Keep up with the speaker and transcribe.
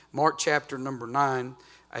Mark chapter number 9,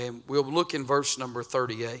 and we'll look in verse number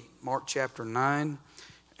 38. Mark chapter 9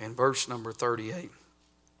 and verse number 38.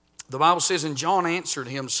 The Bible says, "And John answered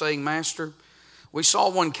him, saying, Master, we saw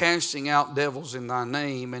one casting out devils in thy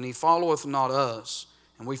name, and he followeth not us.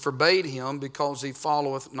 And we forbade him, because he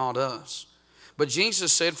followeth not us. But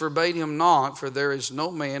Jesus said, Forbade him not, for there is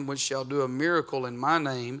no man which shall do a miracle in my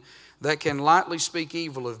name that can lightly speak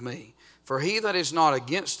evil of me. For he that is not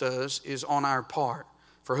against us is on our part.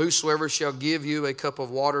 For whosoever shall give you a cup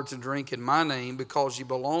of water to drink in my name, because ye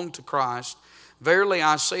belong to Christ, verily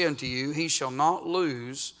I say unto you, he shall not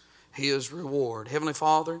lose his reward." Heavenly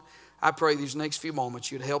Father, I pray these next few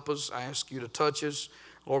moments you'd help us. I ask you to touch us.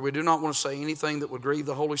 Lord, we do not want to say anything that would grieve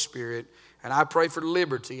the Holy Spirit. And I pray for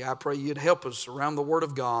liberty. I pray you'd help us around the Word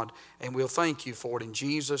of God. And we'll thank you for it. In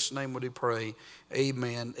Jesus' name we do pray.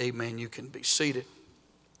 Amen. Amen. You can be seated.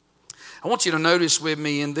 I want you to notice with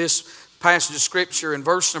me in this passage of Scripture in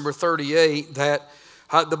verse number 38 that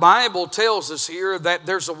the Bible tells us here that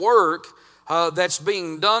there's a work that's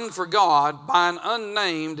being done for God by an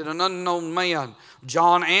unnamed and an unknown man.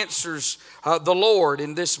 John answers the Lord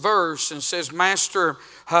in this verse and says, Master,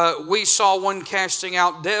 we saw one casting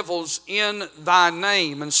out devils in thy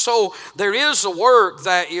name. And so there is a work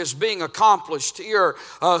that is being accomplished here.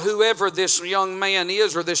 Whoever this young man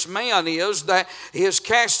is, or this man is, that is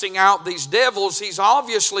casting out these devils, he's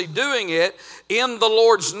obviously doing it in the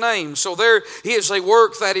Lord's name. So there is a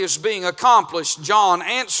work that is being accomplished. John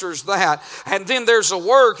answers that. And then there's a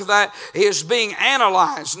work that is being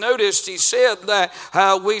analyzed. Notice he said that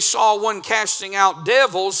we saw one casting out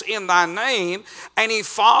devils in thy name, and he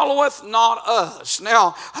followeth not us.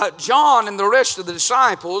 Now, John and the rest of the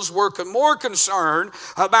disciples were more concerned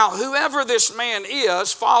about whoever this man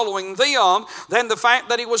is following them than the fact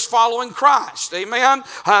that he was following Christ. Amen?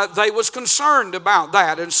 They was concerned about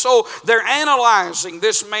that. And so they're analyzing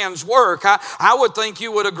this man's work. I would think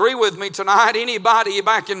you would agree with me tonight. Anybody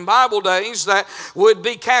back in Bible days that would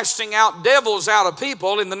be casting out devils out of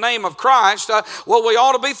people in the name of Christ, well, we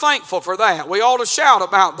ought to be thankful for that. We ought to shout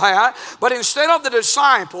about that. But instead of the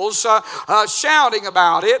disciples shouting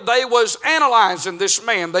about it, they was analyzing this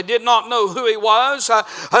man. They did not know who he was.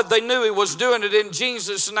 They knew he was doing it in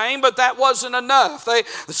Jesus' name, but that wasn't enough.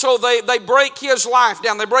 So they break his life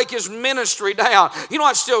down. They break his ministry down. You know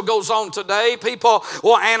what still goes on today? People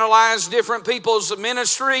will analyze different people's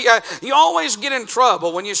ministry. You always get in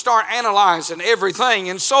trouble when you start analyzing everything.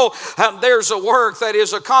 And so there's a work that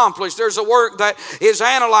is accomplished. There's a work that is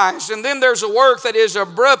analyzed. And then there's a work that is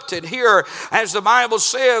abrupted here, as the Bible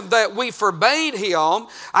said that we forbade him.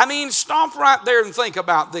 I mean, stop right there and think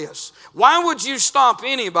about this. Why would you stop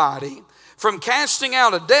anybody from casting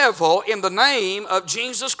out a devil in the name of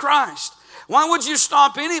Jesus Christ? Why would you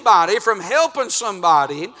stop anybody from helping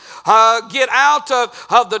somebody get out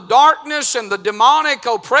of the darkness and the demonic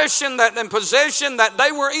oppression and possession that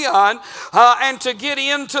they were in, and to get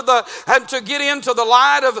into the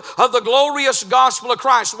light of the glorious gospel of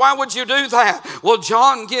Christ? Why would you do that? Well,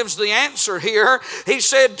 John gives the answer here. He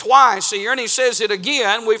said twice here, and he says it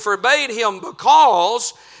again. We forbade him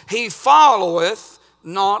because he followeth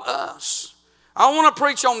not us. I want to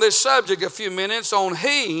preach on this subject a few minutes on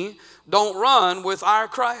he don't run with our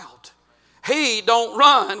crowd. He don't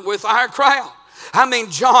run with our crowd. I mean,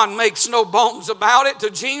 John makes no bones about it to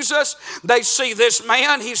Jesus. They see this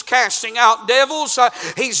man, he's casting out devils.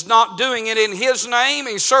 He's not doing it in his name.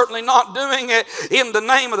 He's certainly not doing it in the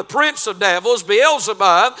name of the prince of devils,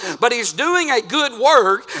 Beelzebub. But he's doing a good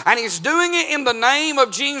work, and he's doing it in the name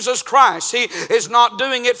of Jesus Christ. He is not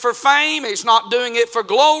doing it for fame. He's not doing it for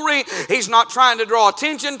glory. He's not trying to draw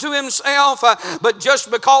attention to himself. But just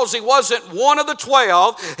because he wasn't one of the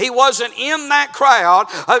 12, he wasn't in that crowd,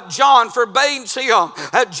 John forbade him.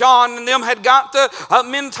 John and them had got the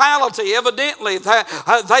mentality, evidently,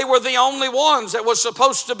 that they were the only ones that was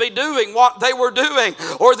supposed to be doing what they were doing,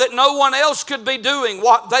 or that no one else could be doing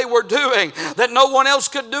what they were doing, that no one else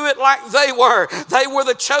could do it like they were. They were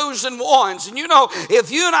the chosen ones. And you know,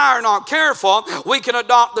 if you and I are not careful, we can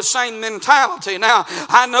adopt the same mentality. Now,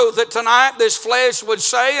 I know that tonight this flesh would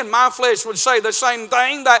say, and my flesh would say the same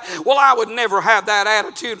thing, that, well, I would never have that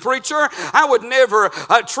attitude, preacher. I would never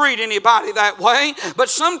treat anybody that way. But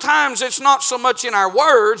sometimes it's not so much in our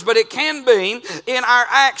words, but it can be in our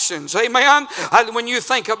actions. Amen? When you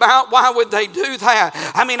think about why would they do that?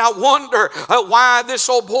 I mean, I wonder why this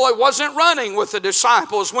old boy wasn't running with the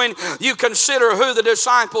disciples. When you consider who the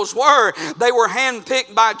disciples were, they were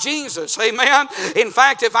handpicked by Jesus. Amen? In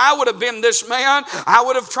fact, if I would have been this man, I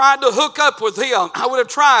would have tried to hook up with him. I would have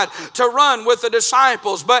tried to run with the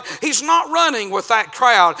disciples. But he's not running with that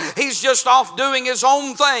crowd. He's just off doing his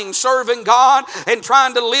own thing, serving God God and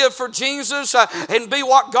trying to live for Jesus and be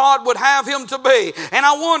what God would have him to be. And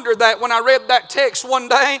I wondered that when I read that text one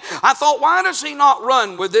day, I thought, why does he not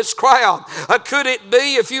run with this crowd? Could it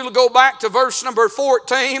be, if you go back to verse number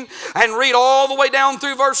 14 and read all the way down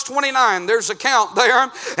through verse 29, there's a count there.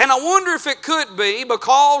 And I wonder if it could be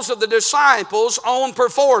because of the disciples' own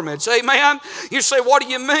performance. Amen? You say, what do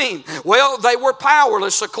you mean? Well, they were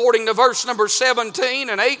powerless according to verse number 17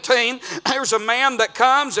 and 18. There's a man that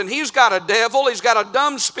comes and he's got a devil. He's got a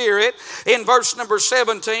dumb spirit in verse number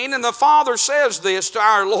 17. And the Father says this to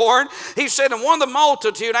our Lord. He said, and one of the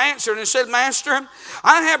multitude answered and said, Master,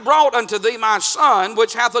 I have brought unto thee my son,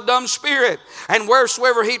 which hath a dumb spirit. And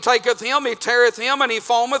wheresoever he taketh him, he teareth him, and he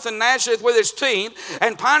foameth and gnasheth with his teeth,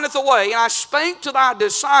 and pineth away. And I spake to thy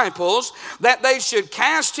disciples that they should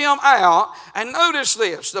cast him out. And notice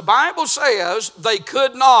this, the Bible says they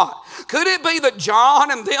could not. Could it be that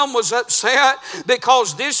John and them was upset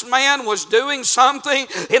because this man was doing something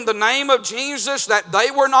in the name of Jesus that they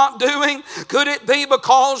were not doing? Could it be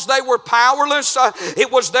because they were powerless?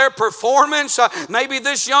 It was their performance. Maybe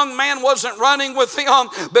this young man wasn't running with them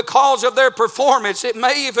because of their performance. It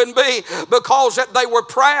may even be because that they were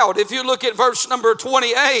proud. If you look at verse number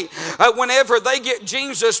 28, whenever they get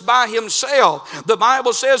Jesus by himself, the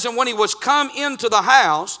Bible says, and when he was come into the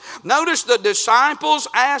house, notice the disciples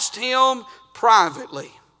asked him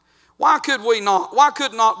privately, why could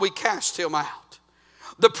not we cast him out?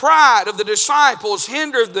 The pride of the disciples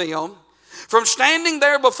hindered them from standing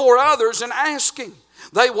there before others and asking.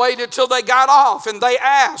 They waited till they got off and they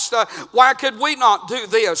asked, why could we not do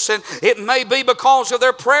this? And it may be because of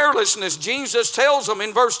their prayerlessness. Jesus tells them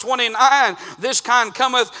in verse 29, this kind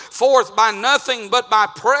cometh forth by nothing but by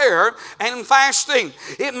prayer and fasting.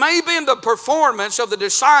 It may be in the performance of the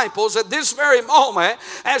disciples at this very moment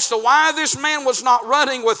as to why this man was not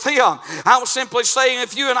running with him. I was simply saying,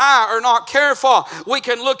 if you and I are not careful, we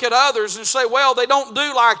can look at others and say, well, they don't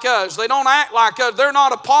do like us. They don't act like us. They're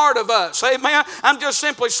not a part of us. Amen? I'm just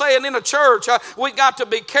simply saying in a church, we got to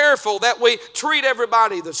be careful that we treat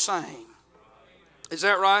everybody the same. Is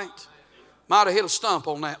that right? Might have hit a stump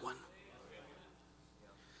on that one.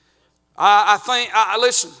 I think,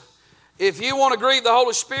 listen, if you want to grieve the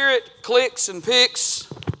Holy Spirit, clicks and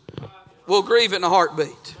picks, we'll grieve it in a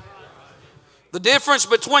heartbeat. The difference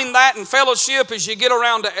between that and fellowship is you get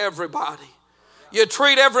around to everybody. You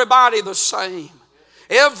treat everybody the same.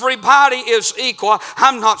 Everybody is equal.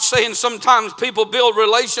 I'm not saying sometimes people build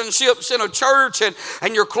relationships in a church and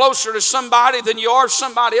you're closer to somebody than you are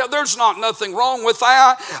somebody else. There's nothing wrong with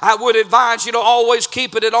that. I would advise you to always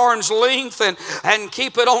keep it at arm's length and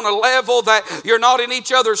keep it on a level that you're not in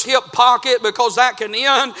each other's hip pocket, because that can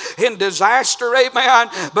end in disaster. Amen.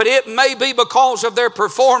 But it may be because of their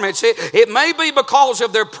performance. It may be because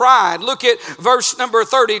of their pride. Look at verse number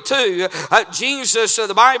 32. Jesus,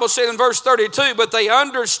 the Bible said in verse 32, but they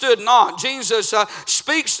understood not. Jesus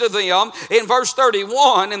speaks to them in verse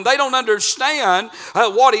 31, and they don't understand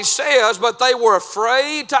what he says, but they were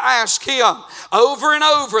afraid to ask him. Over and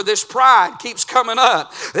over, this pride keeps coming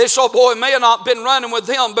up. This old boy may have not been running with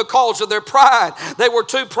them because of their pride. They were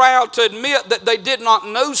too proud to admit that they did not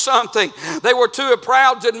know something. They were too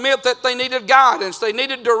proud to admit that they needed guidance. They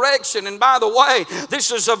needed direction. And by the way, this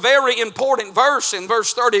is a very important verse in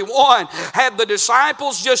verse 31. Had the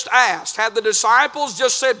disciples just asked, had the disciples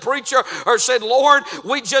just said, preacher, or said, Lord,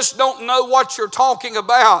 we just don't know what you're talking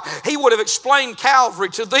about, he would have explained Calvary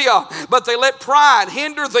to them. But they let pride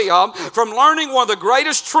hinder them from learning one of the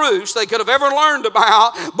greatest truths they could have ever learned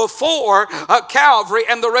about before Calvary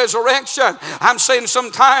and the resurrection. I'm saying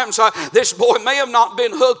sometimes this boy may have not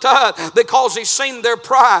been hooked up because he's seen their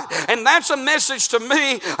pride. And that's a message to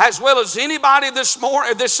me as well as anybody this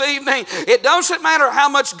evening. It doesn't matter how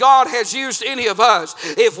much God has used any of us.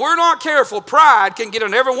 If we're not careful, pride can get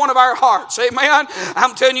in every one of our hearts. Amen.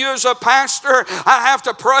 I'm telling you, as a pastor, I have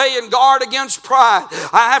to pray and guard against pride.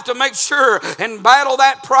 I have to make sure and battle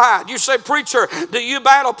that pride. You say, preacher, do you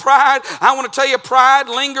battle pride? I want to tell you, pride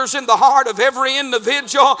lingers in the heart of every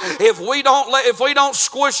individual if we don't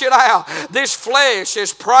squish it out. This flesh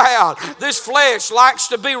is proud. This flesh likes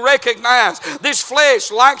to be recognized. This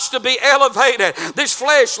flesh likes to be elevated. This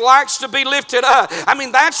flesh likes to be lifted up. I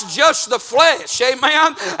mean, that's just the flesh.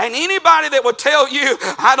 Amen. And anybody that would tell tell you,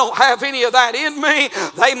 I don't have any of that in me.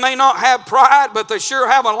 They may not have pride, but they sure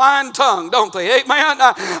have a lying tongue, don't they? Amen.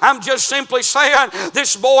 I'm just simply saying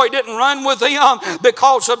this boy didn't run with them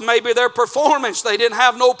because of maybe their performance. They didn't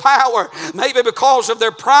have no power. Maybe because of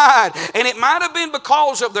their pride. And it might have been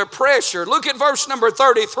because of their pressure. Look at verse number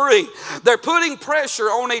 33. They're putting pressure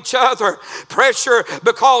on each other. Pressure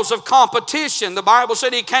because of competition. The Bible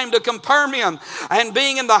said he came to Capernaum, and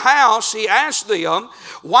being in the house, he asked them,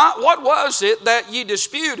 what was it that ye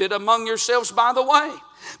disputed among yourselves by the way?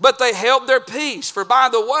 But they held their peace, for by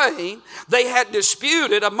the way they had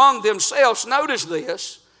disputed among themselves. Notice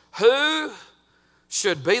this, who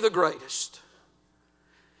should be the greatest?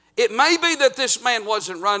 It may be that this man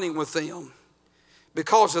wasn't running with them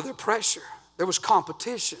because of the pressure. There was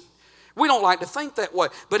competition. We don't like to think that way.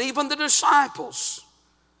 But even the disciples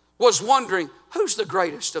was wondering, who's the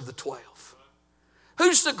greatest of the 12?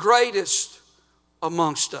 Who's the greatest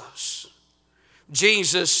amongst us?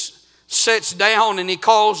 Jesus sits down and he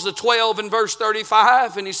calls the 12 in verse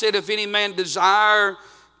 35, and he said, if any man desire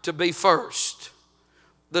to be first,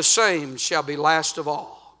 the same shall be last of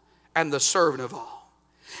all and the servant of all.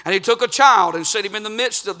 And he took a child and set him in the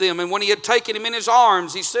midst of them. And when he had taken him in his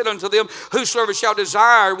arms, he said unto them, whosoever shall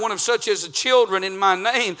desire one of such as the children in my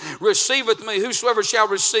name receiveth me. Whosoever shall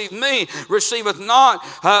receive me receiveth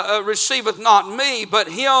not me, but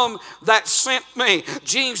him that sent me.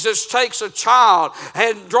 Jesus takes a child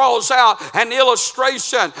and draws out an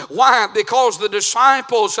illustration. Why? Because the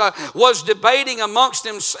disciples was debating amongst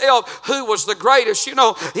themselves who was the greatest. You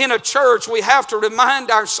know, in a church we have to remind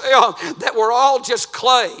ourselves that we're all just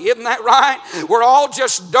clay. Isn't that right? We're all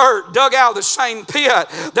just dirt dug out of the same pit.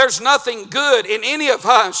 There's nothing good in any of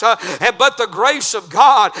us but the grace of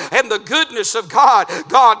God and the goodness of God.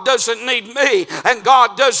 God doesn't need me and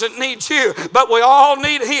God doesn't need you, but we all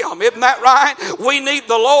need Him. Isn't that right? We need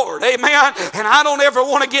the Lord. Amen. And I don't ever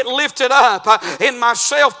want to get lifted up in my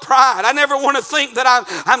self-pride. I never want to think that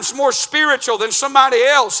I'm more spiritual than somebody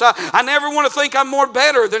else. I never want to think I'm more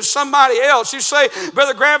better than somebody else. You say,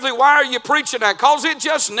 Brother Gravely, why are you preaching that? Because it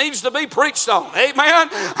just needs to be preached on. Amen.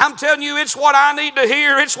 I'm telling you, it's what I need to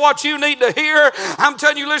hear. It's what you need to hear. I'm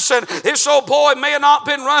telling you, listen, this old boy may have not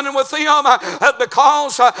been running with them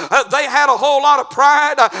because they had a whole lot of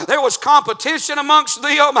pride. There was competition amongst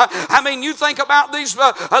them. I mean, you think about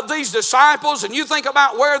these disciples and you think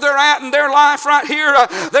about where they're at in their life right here.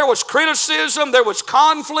 There was criticism. There was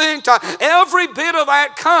conflict. Every bit of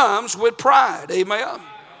that comes with pride. Amen.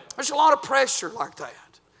 There's a lot of pressure like that.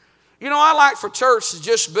 You know, I like for church to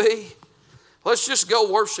just be, let's just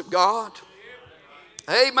go worship God.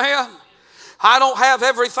 Amen. I don't have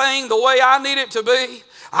everything the way I need it to be.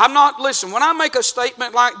 Listen, when I make a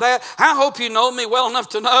statement like that, I hope you know me well enough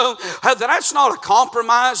to know that that's not a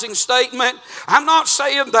compromising statement. I'm not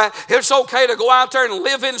saying that it's okay to go out there and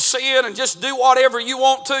live in sin and just do whatever you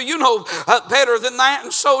want to. You know better than that,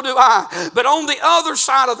 and so do I. But on the other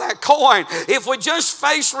side of that coin, if we just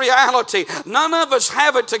face reality, none of us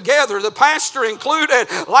have it together, the pastor included,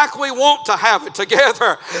 like we want to have it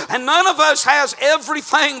together. And none of us has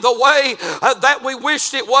everything the way that we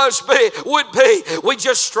wished it would be. We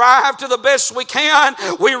just strive to the best we can.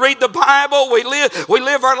 We read the Bible. We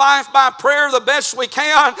live our life by prayer the best we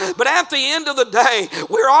can. But at the end of the day,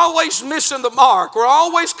 we're always missing the mark. We're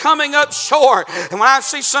always coming up short. And when I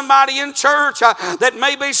see somebody in church that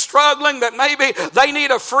may be struggling, that maybe they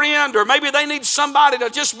need a friend, or maybe they need somebody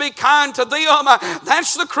to just be kind to them,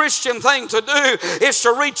 that's the Christian thing to do, is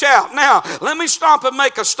to reach out. Now, let me stop and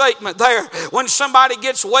make a statement there. When somebody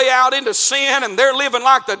gets way out into sin and they're living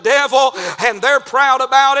like the devil and they're proud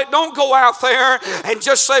about it, don't go out there and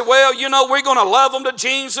just say, well, you know, we're going to love them to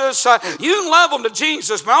Jesus. You can love them to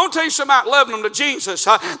Jesus, but I want to tell you something about loving them to Jesus.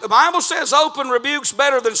 The Bible says open rebuke's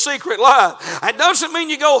better than secret love. It doesn't mean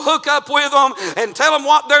you go hook up with them and tell them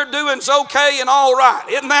what they're doing is okay and all right.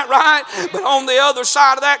 Isn't that right? But on the other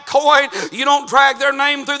side of that coin, you don't drag their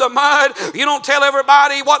name through the mud. You don't tell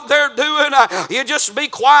everybody what they're doing. You just be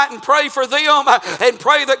quiet and pray for them and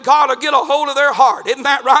pray that God will get a hold of their heart. Isn't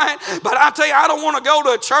that right? But I tell you, I don't want to go to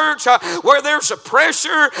a church where there's a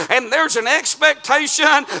pressure and there's an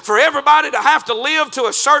expectation for everybody to have to live to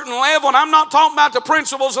a certain level. And I'm not talking about the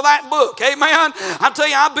principles of that book. Amen. I tell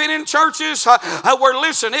you, I've been in churches where,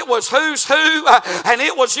 listen, it was who's who, and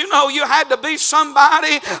it was, you know, you had to be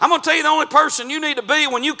somebody. I'm going to tell you, the only person you need to be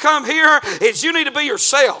when you come here is you need to be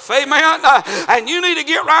yourself. Amen. And you need to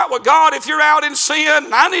get right with God if you're out in sin,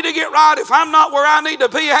 and I need to get right if I'm not where I need to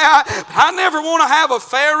be at. But I never want to have a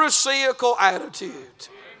Pharisaical attitude.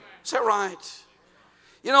 Is that right?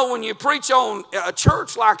 You know, when you preach on a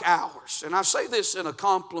church like ours, and I say this in a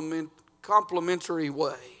complimentary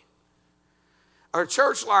way, a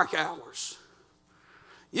church like ours,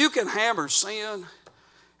 you can hammer sin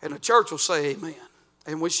and the church will say amen.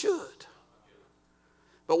 And we should.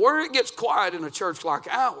 But where it gets quiet in a church like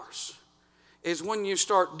ours is when you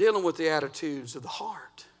start dealing with the attitudes of the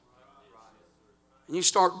heart. And you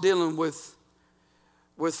start dealing with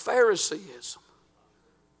Phariseeism.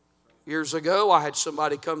 Years ago, I had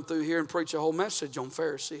somebody come through here and preach a whole message on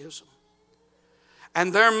Phariseeism.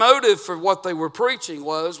 And their motive for what they were preaching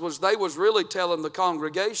was they was really telling the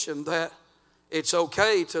congregation that it's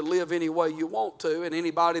okay to live any way you want to, and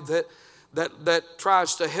anybody that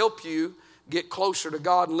tries to help you get closer to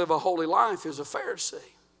God and live a holy life is a Pharisee.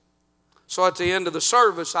 So at the end of the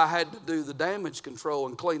service, I had to do the damage control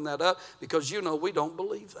and clean that up because we don't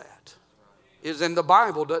believe that. And the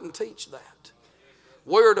Bible doesn't teach that.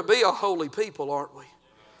 We're to be a holy people, aren't we?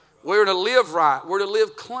 We're to live right. We're to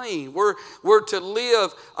live clean. We're to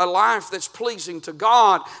live a life that's pleasing to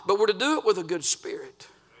God, but we're to do it with a good spirit.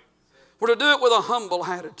 We're to do it with a humble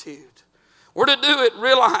attitude. We're to do it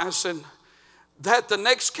realizing that the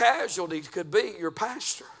next casualty could be your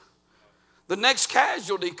pastor. The next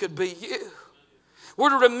casualty could be you. We're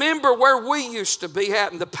to remember where we used to be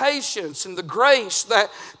at and the patience and the grace that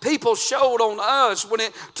people showed on us when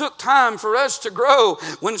it took time for us to grow.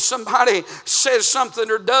 When somebody says something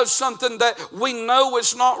or does something that we know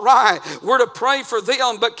is not right, we're to pray for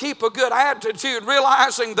them but keep a good attitude,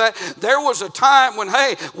 realizing that there was a time when,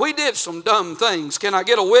 hey, we did some dumb things. Can I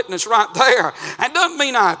get a witness right there? That doesn't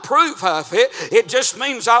mean I approve of it. It just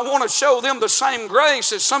means I want to show them the same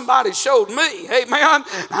grace as somebody showed me. Amen?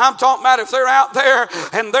 I'm talking about if they're out there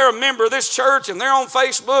and they're a member of this church and they're on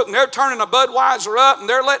Facebook and they're turning a Budweiser up and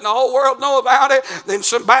they're letting the whole world know about it, then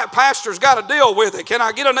some pastor's got to deal with it. Can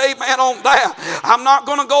I get an amen on that? I'm not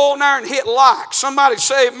going to go on there and hit like. Somebody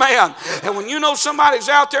say amen. And when you know somebody's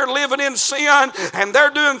out there living in sin and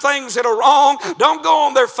they're doing things that are wrong, don't go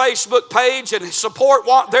on their Facebook page and support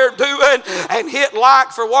what they're doing and hit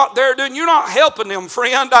like for what they're doing. You're not helping them,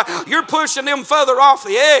 friend. You're pushing them further off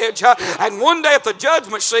the edge. And one day at the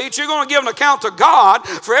judgment seat, you're going to give an account to God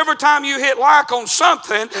for every time you hit like on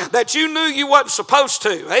something that you knew you wasn't supposed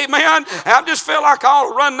to. Amen? I just feel like I ought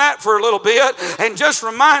to run that for a little bit and just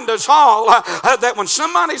remind us all that when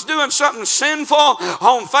somebody's doing something sinful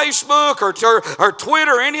on Facebook or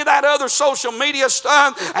Twitter or any of that other social media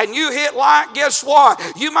stuff and you hit like, guess what?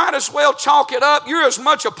 You might as well chalk it up. You're as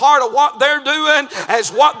much a part of what they're doing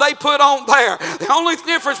as what they put on there. The only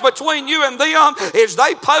difference between you and them is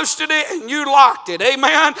they posted it and you liked it.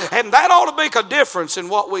 Amen? And that ought to make a difference in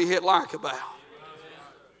what we hit like about.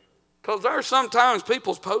 Because there are sometimes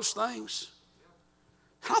people post things.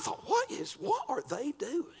 And I thought, what are they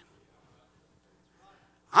doing?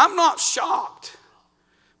 I'm not shocked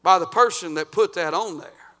by the person that put that on there.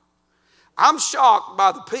 I'm shocked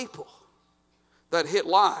by the people that hit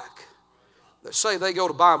like, that say they go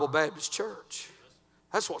to Bible Baptist Church.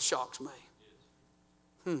 That's what shocks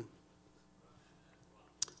me.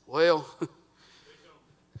 Well,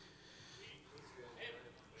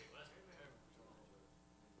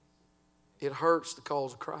 it hurts the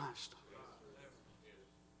cause of Christ.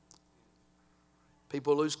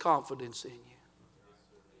 People lose confidence in you.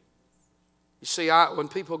 You see, when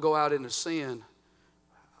people go out into sin,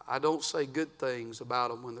 I don't say good things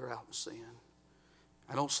about them when they're out in sin.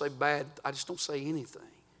 I don't say bad. I just don't say anything.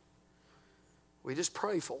 We just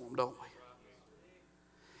pray for them, don't we?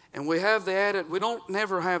 And we don't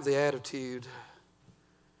never have the attitude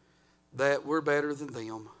that we're better than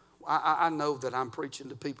them. I know that I'm preaching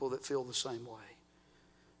to people that feel the same way.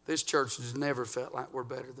 This church has never felt like we're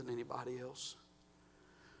better than anybody else.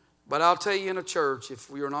 But I'll tell you, in a church, if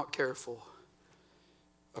we are not careful,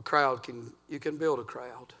 you can build a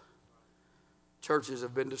crowd. Churches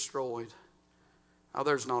have been destroyed. Now,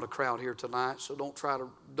 there's not a crowd here tonight, so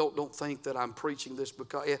don't think that I'm preaching this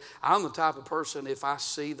because I'm the type of person, if I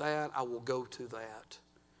see that, I will go to that.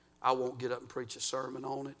 I won't get up and preach a sermon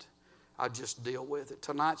on it. I just deal with it.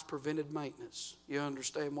 Tonight's preventive maintenance. You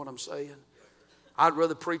understand what I'm saying? I'd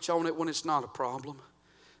rather preach on it when it's not a problem.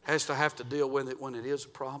 Has to have to deal with it when it is a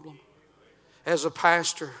problem. As a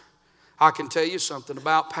pastor, I can tell you something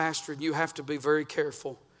about pastoring. You have to be very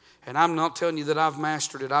careful. And I'm not telling you that I've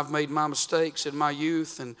mastered it. I've made my mistakes in my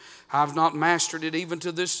youth, and I've not mastered it even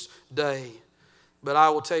to this day. But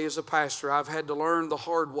I will tell you as a pastor, I've had to learn the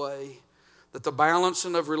hard way that the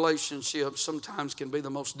balancing of relationships sometimes can be the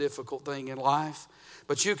most difficult thing in life.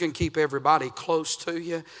 But you can keep everybody close to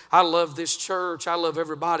you. I love this church. I love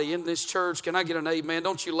everybody in this church. Can I get an amen?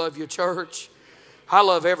 Don't you love your church? I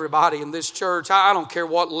love everybody in this church. I don't care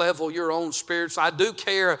what level you're on spirits. I do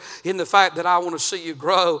care in the fact that I want to see you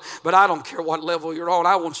grow, but I don't care what level you're on.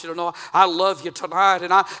 I want you to know I love you tonight,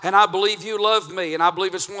 and I believe you love me, and I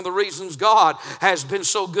believe it's one of the reasons God has been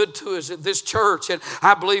so good to us at this church, and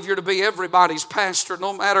I believe you're to be everybody's pastor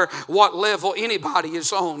no matter what level anybody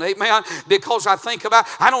is on. Amen? Because I think about,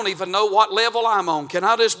 I don't even know what level I'm on. Can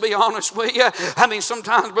I just be honest with you? I mean,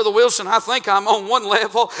 sometimes, Brother Wilson, I think I'm on one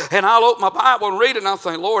level, and I'll open my Bible and read it, and I'll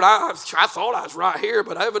think, Lord, I thought I was right here,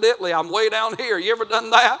 but evidently I'm way down here. You ever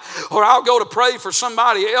done that? Or I'll go to pray for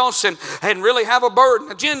somebody else and really have a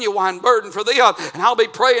burden, a genuine burden for them, and I'll be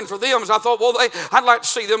praying for them as I thought, well, I'd like to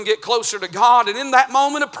see them get closer to God. And in that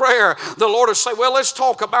moment of prayer, the Lord will say, well, let's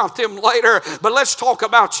talk about them later, but let's talk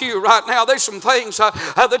about you right now. There's some things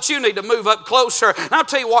that you need to move up closer. And I'll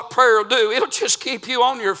tell you what prayer will do. It'll just keep you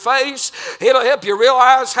on your face. It'll help you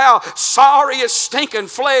realize how sorry his stinking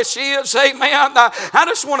flesh is. Amen. I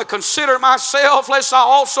just want to consider myself, lest I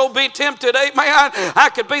also be tempted. Amen.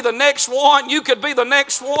 I could be the next one. You could be the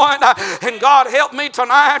next one. And God help me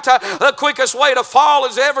tonight. The quickest way to fall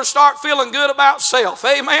is to ever start feeling good about self.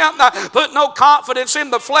 Amen. Put no confidence in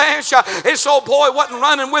the flesh. This old boy wasn't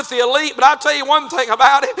running with the elite, but I'll tell you one thing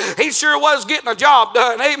about it. He sure was getting a job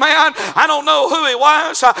done. Amen. I don't know who he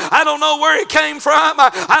was. I don't know where he came from.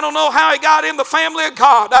 I don't know how he got in the family of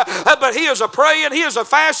God. But he is a praying, he is a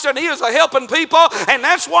fasting, he is a helping people. And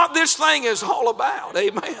that's what this thing is all about.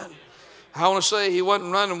 Amen. I want to say he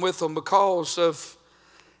wasn't running with them because of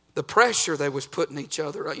the pressure they was putting each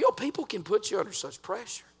other. You know, people can put you under such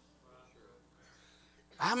pressure.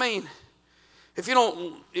 I mean,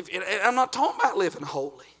 I'm not talking about living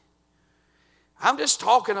holy. I'm just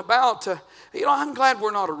talking about, I'm glad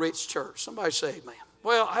we're not a rich church. Somebody say amen.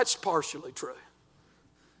 Well, that's partially true.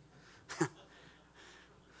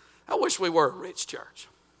 I wish we were a rich church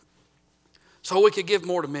so we could give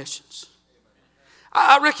more to missions.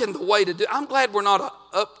 I reckon the way to do, I'm glad we're not an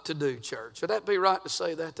up-to-do church. Would that be right to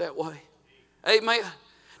say that way? Amen.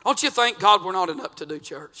 Don't you thank God we're not an up-to-do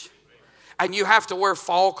church? And you have to wear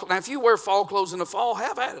fall clothes. Now, if you wear fall clothes in the fall,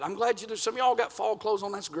 have at it. I'm glad you do. Some of y'all got fall clothes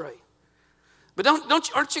on. That's great. But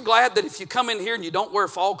aren't you glad that if you come in here and you don't wear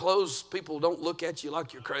fall clothes, people don't look at you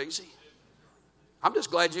like you're crazy? I'm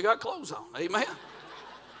just glad you got clothes on. Amen.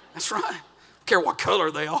 That's right. I don't care what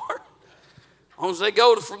color they are. As long as they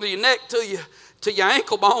go from your neck to your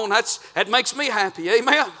ankle bone, that makes me happy.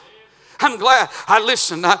 Amen. I'm glad.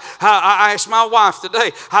 I asked my wife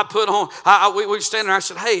today. I put on. We were standing there. I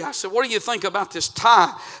said, "Hey," I said, "what do you think about this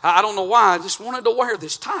tie?" I don't know why. I just wanted to wear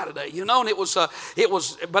this tie today, And it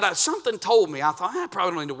was. But something told me. I thought I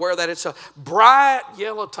probably don't need to wear that. It's a bright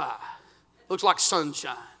yellow tie. Looks like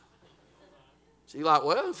sunshine. So you're like,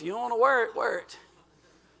 well, if you want to wear it, wear it.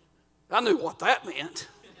 I knew what that meant.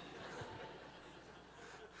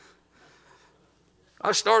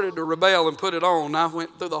 I started to rebel and put it on. I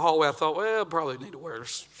went through the hallway. I thought, well, I probably need to wear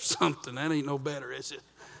something. That ain't no better, is it?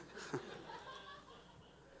 But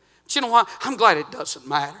you know what? I'm glad it doesn't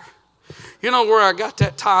matter. You know where I got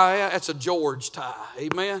that tie at? That's a George tie.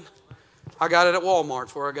 Amen. I got it at Walmart.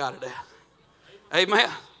 That's where I got it at. Amen.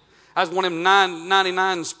 That was one of them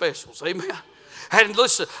 $9.99 specials. Amen. And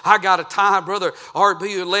listen, I got a tie, Brother R.B.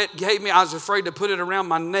 Ouellette gave me. I was afraid to put it around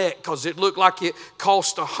my neck because it looked like it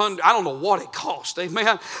cost $100. I don't know what it cost.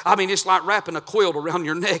 Amen. I mean, it's like wrapping a quilt around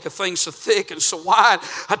your neck. A thing so thick and so wide.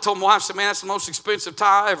 I told my wife, I said, man, that's the most expensive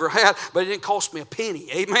tie I ever had, but it didn't cost me a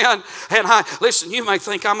penny. Amen. And listen, you may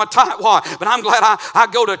think I'm a tightwad, but I'm glad I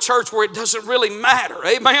go to a church where it doesn't really matter.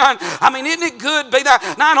 Amen. I mean, isn't it good to be there?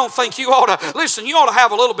 Now, I don't think you ought to, listen, you ought to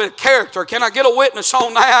have a little bit of character. Can I get a witness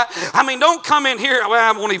on that? I mean, don't come in here, well,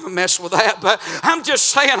 I won't even mess with that, but I'm just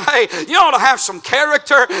saying, hey, you ought to have some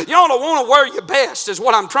character. You ought to want to wear your best is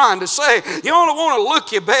what I'm trying to say. You ought to want to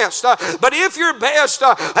look your best. But if your best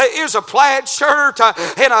is a plaid shirt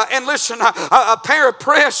and listen, a pair of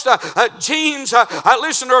pressed jeans,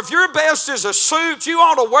 listen, or if your best is a suit, you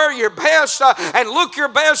ought to wear your best and look your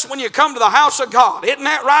best when you come to the house of God. Isn't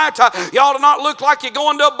that right? You ought to not look like you're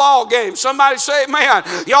going to a ball game. Somebody say amen.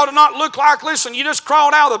 You ought to not look like, listen, you just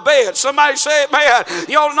crawled out of the bed. Somebody say amen.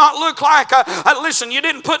 You ought to not look like, listen, you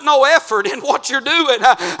didn't put no effort in what you're doing.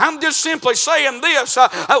 I'm just simply saying this.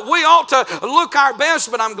 We ought to look our best,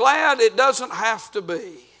 but I'm glad it doesn't have to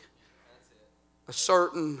be a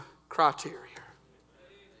certain criteria.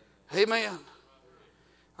 Amen.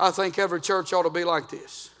 I think every church ought to be like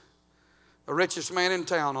this. The richest man in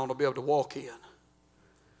town ought to be able to walk in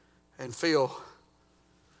and feel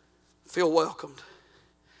welcomed.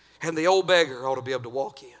 And the old beggar ought to be able to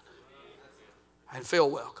walk in and feel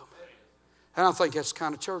welcome. And I think that's the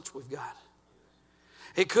kind of church we've got.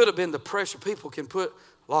 It could have been the pressure. People can put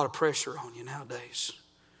a lot of pressure on you nowadays.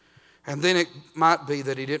 And then it might be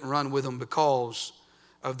that he didn't run with them because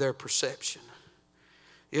of their perception.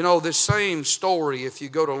 You know, this same story, if you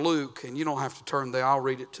go to Luke, and you don't have to turn there, I'll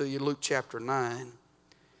read it to you. Luke chapter 9.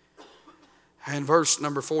 And verse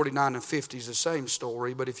number 49 and 50 is the same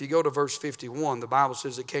story. But if you go to verse 51, the Bible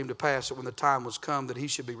says it came to pass that when the time was come that he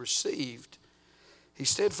should be received, he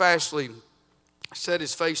steadfastly set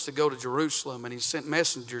his face to go to Jerusalem, and he sent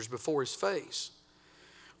messengers before his face.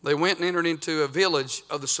 They went and entered into a village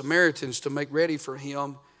of the Samaritans to make ready for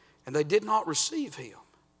him, and they did not receive him,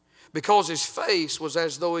 because his face was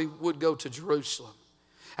as though he would go to Jerusalem.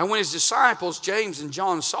 And when his disciples, James and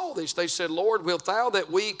John, saw this, they said, Lord, wilt thou that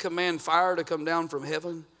we command fire to come down from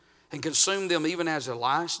heaven and consume them even as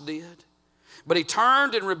Elias did? But he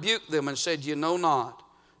turned and rebuked them and said, you know not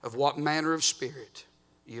of what manner of spirit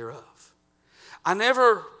you're of.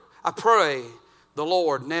 I pray the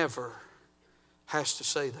Lord never has to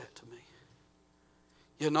say that to me.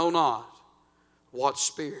 You know not what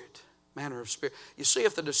spirit, manner of spirit. You see,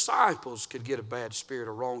 if the disciples could get a bad spirit,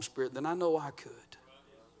 a wrong spirit, then I know I could.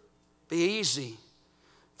 Be easy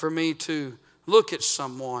for me to look at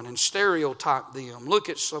someone and stereotype them, look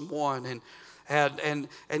at someone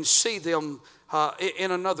and see them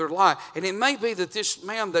in another light. And it may be that this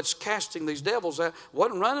man that's casting these devils out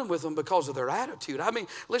wasn't running with them because of their attitude. I mean,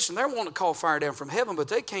 listen, they're wanting to call fire down from heaven, but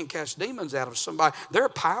they can't cast demons out of somebody. They're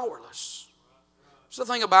powerless. It's the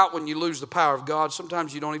thing about when you lose the power of God,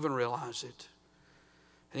 sometimes you don't even realize it.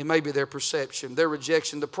 And it may be their perception, their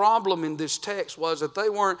rejection. The problem in this text was that they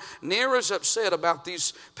weren't near as upset about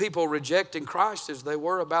these people rejecting Christ as they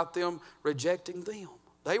were about them rejecting them.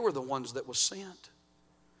 They were the ones that was sent.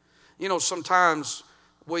 You know, sometimes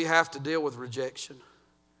we have to deal with rejection.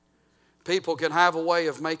 People can have a way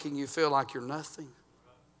of making you feel like you're nothing.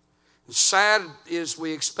 And sad is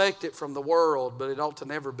we expect it from the world, but it ought to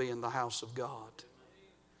never be in the house of God.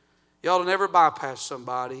 You ought to never bypass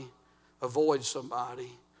somebody, avoid somebody.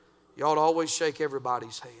 You ought to always shake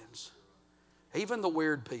everybody's hands. Even the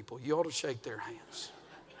weird people, you ought to shake their hands.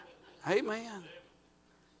 Amen.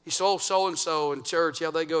 You saw so-and-so in church.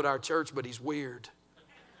 Yeah, they go to our church, but he's weird.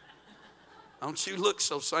 Don't you look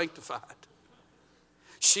so sanctified?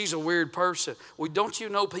 She's a weird person. Well, don't you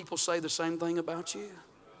know people say the same thing about you?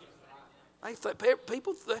 I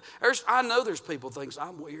know there's people who think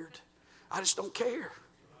I'm weird. I just don't care.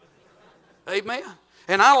 Amen.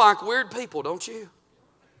 And I like weird people, don't you?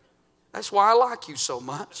 That's why I like you so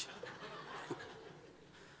much.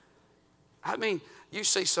 I mean, you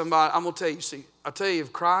see somebody, I'm going to tell you, I tell you,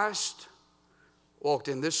 if Christ walked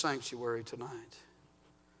in this sanctuary tonight,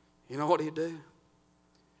 you know what he'd do?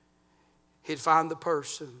 He'd find the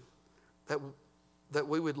person that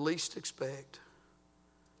we would least expect.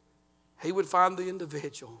 He would find the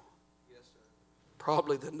individual,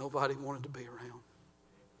 probably that nobody wanted to be around.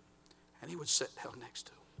 And he would sit down next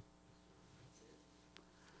to him.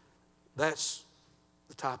 That's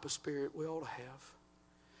the type of spirit we ought to have.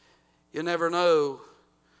 You never know,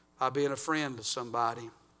 by being a friend to somebody,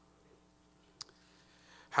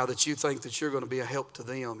 how that you think that you're going to be a help to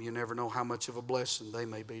them. You never know how much of a blessing they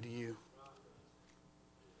may be to you.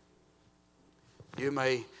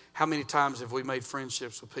 How many times have we made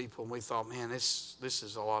friendships with people and we thought, man, this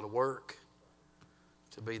is a lot of work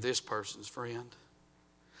to be this person's friend.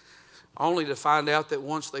 Only to find out that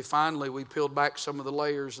once we peeled back some of the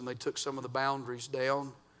layers and they took some of the boundaries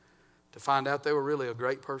down, to find out they were really a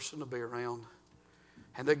great person to be around.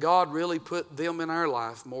 And that God really put them in our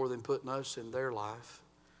life more than putting us in their life.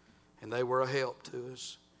 And they were a help to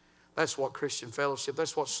us. That's what Christian fellowship,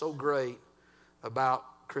 that's what's so great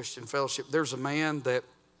about Christian fellowship. There's a man that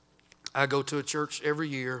I go to a church every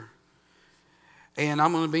year. And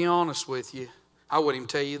I'm going to be honest with you. I wouldn't even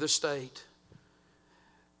tell you the state.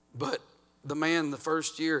 But the man, the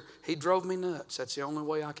first year, he drove me nuts. That's the only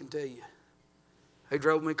way I can tell you. He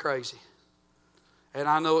drove me crazy. And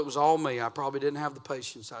I know it was all me. I probably didn't have the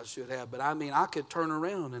patience I should have. But I mean, I could turn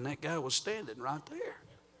around and that guy was standing right there.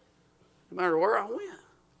 No matter where I went.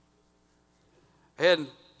 And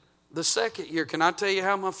the second year, can I tell you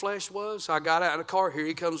how my flesh was? I got out of the car. Here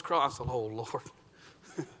he comes across. I thought, oh, Lord.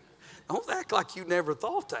 Don't act like you never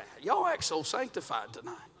thought that. Y'all act so sanctified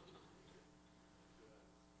tonight.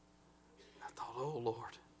 Oh,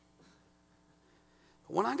 Lord.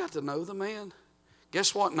 When I got to know the man,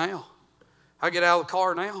 guess what now? I get out of the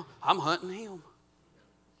car now, I'm hunting him.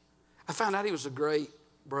 I found out he was a great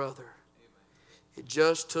brother. It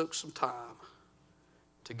just took some time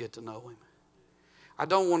to get to know him. I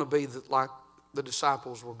don't want to be like the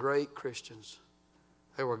disciples were great Christians.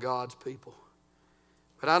 They were God's people.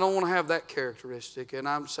 But I don't want to have that characteristic, and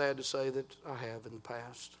I'm sad to say that I have in the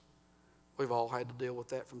past. We've all had to deal with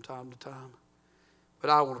that from time to time.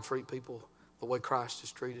 But I want to treat people the way Christ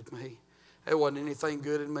has treated me. There wasn't anything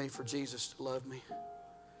good in me for Jesus to love me.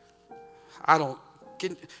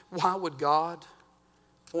 Why would God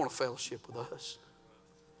want a fellowship with us?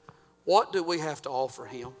 What do we have to offer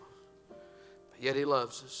Him? But yet He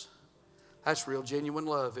loves us. That's real genuine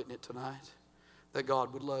love, isn't it, tonight? That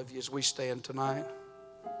God would love you as we stand tonight.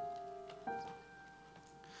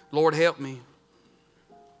 Lord, help me.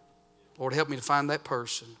 Lord, help me to find that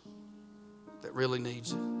person that really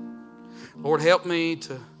needs it. Lord, help me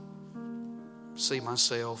to see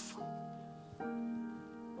myself.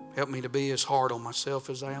 Help me to be as hard on myself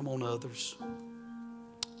as I am on others.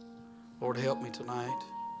 Lord, help me tonight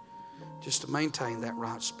just to maintain that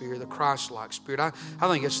right spirit, the Christ-like spirit. I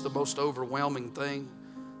think it's the most overwhelming thing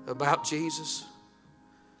about Jesus.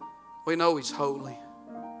 We know He's holy.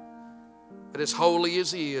 But as holy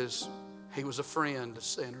as He is, He was a friend to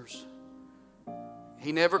sinners.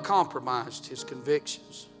 He never compromised His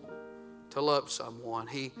convictions to love someone.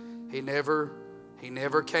 He never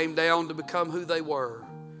came down to become who they were,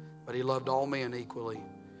 but He loved all men equally.